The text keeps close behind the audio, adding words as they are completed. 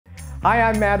Hi,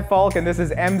 I'm Matt Falk, and this is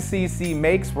MCC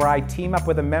Makes, where I team up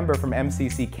with a member from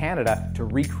MCC Canada to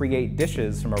recreate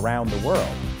dishes from around the world.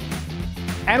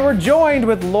 And we're joined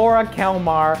with Laura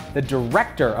Kalmar, the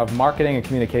Director of Marketing and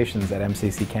Communications at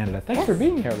MCC Canada. Thanks for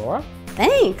being here, Laura.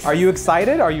 Thanks. Are you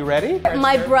excited? Are you ready?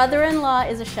 My brother-in-law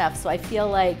is a chef, so I feel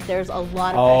like there's a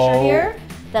lot of pressure here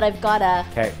that I've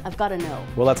gotta know.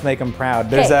 Well, let's make him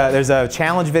proud. There's a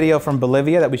challenge video from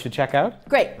Bolivia that we should check out.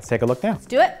 Great. Let's take a look now. Let's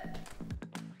do it.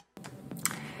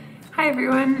 Hi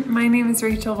everyone, my name is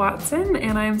Rachel Watson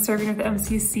and I'm serving with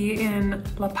MCC in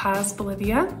La Paz,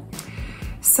 Bolivia.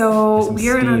 So we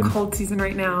are in our cold season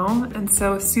right now, and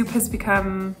so soup has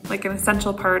become like an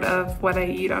essential part of what I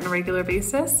eat on a regular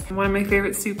basis. One of my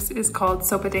favorite soups is called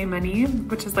Sopa de Maní,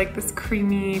 which is like this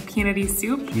creamy peanutty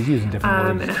soup. She's using different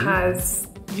words. And it has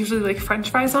usually like French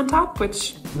fries on top,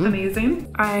 which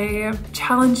amazing. I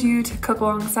challenge you to cook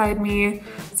alongside me,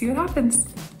 see what happens.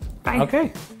 Bye.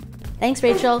 Okay. Thanks,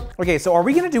 Rachel. Okay, so are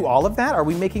we gonna do all of that? Are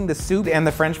we making the soup and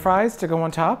the French fries to go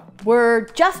on top? We're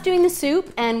just doing the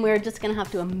soup, and we're just gonna have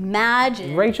to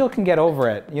imagine. Rachel can get over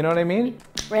it, you know what I mean?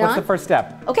 Right What's on? the first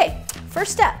step? Okay,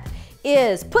 first step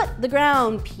is put the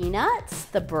ground peanuts,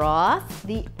 the broth,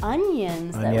 the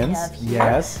onions that we have here,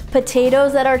 yes.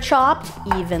 potatoes that are chopped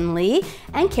evenly,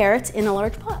 and carrots in a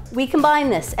large pot. We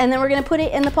combine this, and then we're gonna put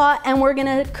it in the pot, and we're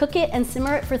gonna cook it and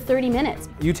simmer it for 30 minutes.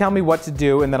 You tell me what to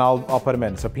do, and then I'll put them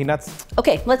in. So peanuts.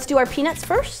 Okay, let's do our peanuts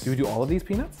first. Do we do all of these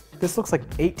peanuts? This looks like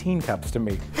 18 cups to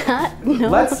me. No,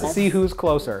 Let's see who's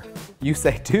closer. You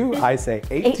say 2, I say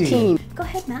 18. Go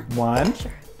ahead, Matt. 1,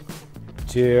 Sure.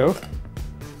 2,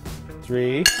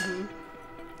 3,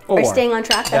 4. Are you staying on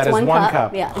track? That's that is one one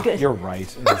cup. Yeah, good. You're right.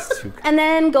 It is 2 cups. And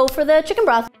then go for the chicken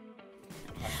broth.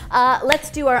 Let's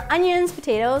do our onions,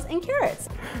 potatoes, and carrots.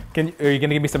 Are you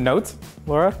gonna give me some notes,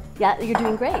 Laura? Yeah, you're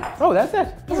doing great. Oh, that's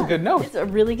it. That's a good note. It's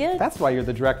really good. That's why you're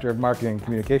the Director of Marketing and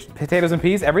Communication. Potatoes and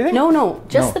peas, everything? No,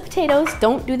 just the potatoes.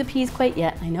 Don't do the peas quite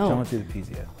yet, I know. Don't do the peas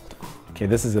yet. Okay,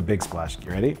 this is a big splash.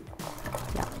 You ready?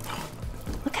 Yeah.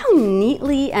 Look how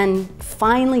neatly and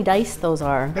finely diced those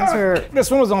are. Those are...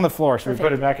 This one was on the floor. Should we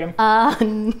put it back in?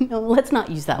 No, let's not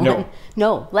use that one.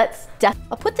 No,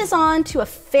 I'll put this on to a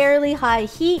fairly high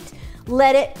heat,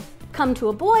 let it come to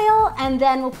a boil, and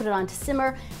then we'll put it on to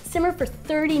simmer. Simmer for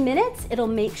 30 minutes. It'll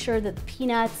make sure that the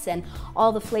peanuts and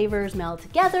all the flavors meld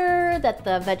together, that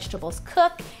the vegetables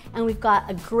cook, and we've got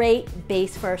a great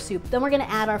base for our soup. Then we're gonna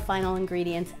add our final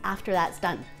ingredients after that's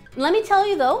done. Let me tell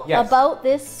you though about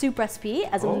this soup recipe.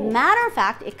 As a matter of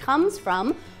fact, it comes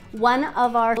from one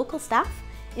of our local staff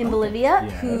in Bolivia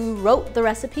who wrote the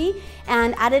recipe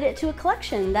and added it to a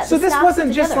collection that So the this staff wasn't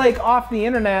put just together. like off the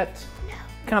internet,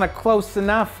 kind of close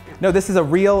enough. No, this is a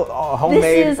real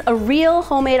homemade. This is a real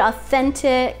homemade,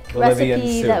 authentic Bolivian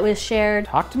recipe soup that was shared.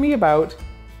 Talk to me about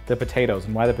the potatoes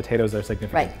and why the potatoes are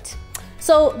significant. Right.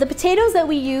 So the potatoes that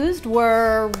we used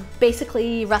were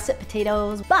basically russet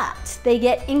potatoes, but they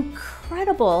get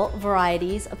incredible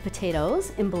varieties of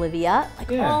potatoes in Bolivia,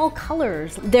 like all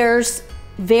colors. There's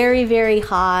very, very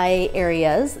high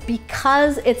areas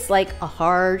because it's like a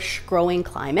harsh growing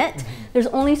climate. There's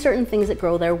only certain things that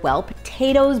grow there well,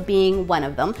 potatoes being one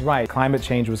of them. Right, climate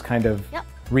change was kind of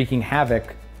wreaking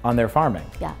havoc on their farming.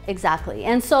 Yeah, exactly.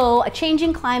 And so a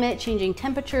changing climate, changing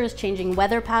temperatures, changing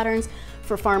weather patterns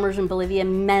for farmers in Bolivia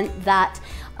meant that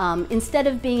instead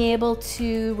of being able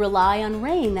to rely on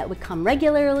rain that would come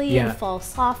regularly and fall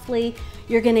softly,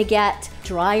 you're gonna get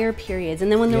drier periods.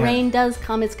 And then when the rain does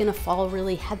come, it's gonna fall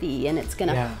really heavy and it's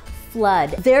gonna flood.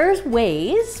 There's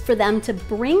ways for them to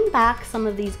bring back some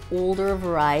of these older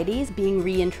varieties being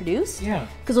reintroduced. Yeah.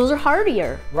 Because those are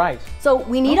hardier. Right. So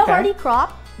we need a hardy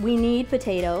crop. We need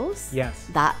potatoes. Yes.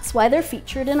 That's why they're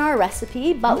featured in our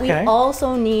recipe, but we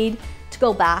also need to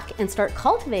go back and start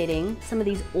cultivating some of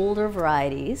these older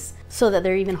varieties so that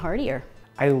they're even hardier.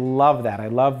 I love that. I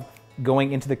love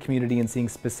going into the community and seeing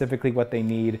specifically what they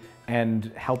need and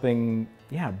helping,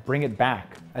 bring it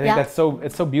back. I think that's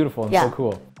it's so beautiful and so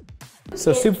cool.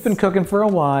 So soup's been cooking for a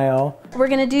while. We're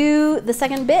gonna do the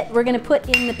second bit. We're gonna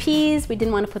put in the peas. We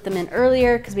didn't want to put them in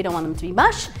earlier because we don't want them to be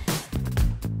mush.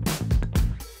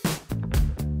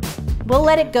 We'll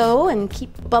let it go and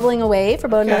keep bubbling away for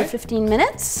about another 15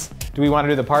 minutes. Do we want to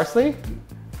do the parsley?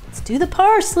 Let's do the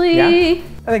parsley. Yeah.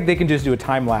 I think they can just do a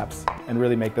time lapse and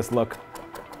really make this look.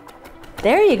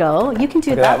 There you go. You can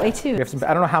do it that way too. We have some,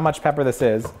 I don't know how much pepper this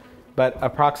is, but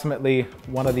approximately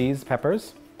one of these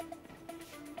peppers.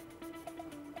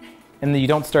 And then you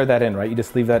don't stir that in, right? You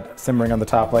just leave that simmering on the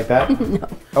top like that? No.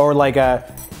 Or like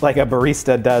a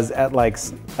barista does at like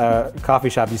a coffee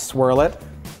shop, you swirl it.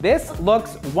 This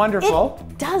looks wonderful.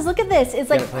 It does, look at this.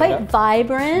 It's like quite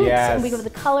vibrant. Yes. And we go with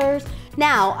the colors.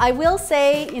 Now, I will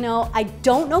say, you know, I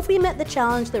don't know if we met the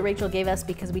challenge that Rachel gave us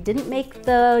because we didn't make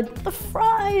the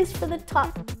fries for the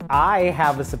top. I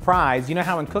have a surprise. You know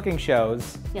how in cooking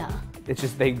shows, Yeah. it's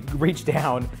just they reach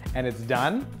down and it's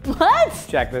done? What?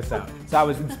 Check this out. So I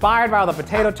was inspired by all the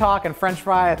potato talk and French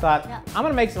fry. I thought, I'm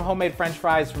gonna make some homemade French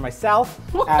fries for myself,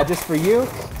 just for you.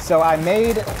 So I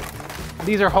made,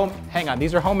 these are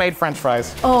homemade French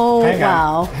fries. Oh,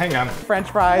 Hang on. French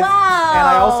fries. Wow. And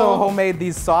I also homemade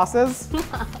these sauces.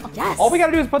 Yes. All we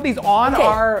gotta do is put these on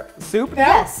our soup now?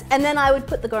 Yes, and then I would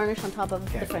put the garnish on top of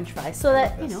the French fries so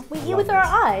that, you know, we eat with our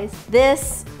eyes.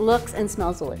 This looks and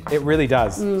smells delicious. It really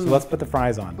does. So let's put the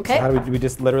fries on. Okay. So how do we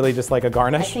just literally just like a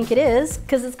garnish? I think it is,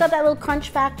 because it's got that little crunch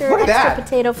factor, Look at extra that.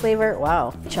 potato flavor.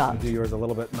 Wow, chopped. Do yours a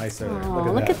little bit nicer. Oh,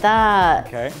 look at that.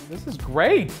 Okay, this is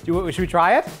great. Should we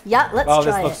try it? Yeah, let's Oh,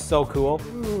 try this it. looks so cool.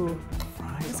 Ooh,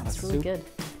 Fries this on looks a really soup. good.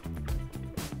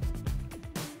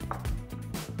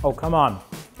 Oh, come on.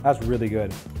 That's really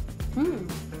good. I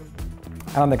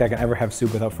don't think I can ever have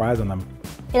soup without fries on them.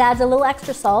 It adds a little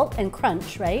extra salt and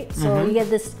crunch, right? So you get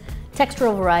this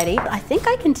textural variety. I think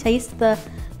I can taste the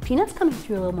peanuts coming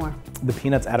through a little more. The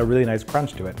peanuts add a really nice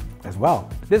crunch to it as well.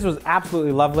 This was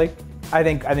absolutely lovely. I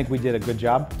think we did a good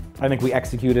job. I think we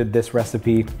executed this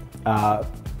recipe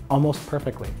almost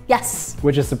perfectly. Yes.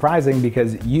 Which is surprising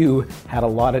because you had a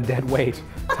lot of dead weight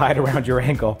tied around your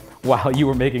ankle while you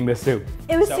were making this soup.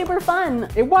 It was super fun.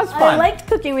 It was fun. I liked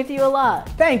cooking with you a lot.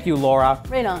 Thank you, Laura.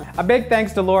 Right on. A big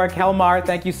thanks to Laura Kalmar.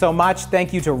 Thank you so much.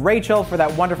 Thank you to Rachel for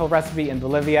that wonderful recipe in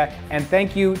Bolivia. And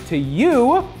thank you to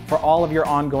you for all of your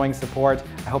ongoing support.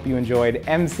 I hope you enjoyed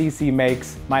MCC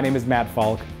Makes. My name is Matt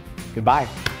Falk. Goodbye.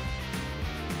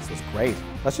 This is great.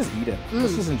 Let's just eat it.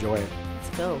 Let's just enjoy it.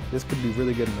 Let's go. This could be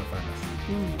really good in the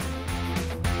furnace.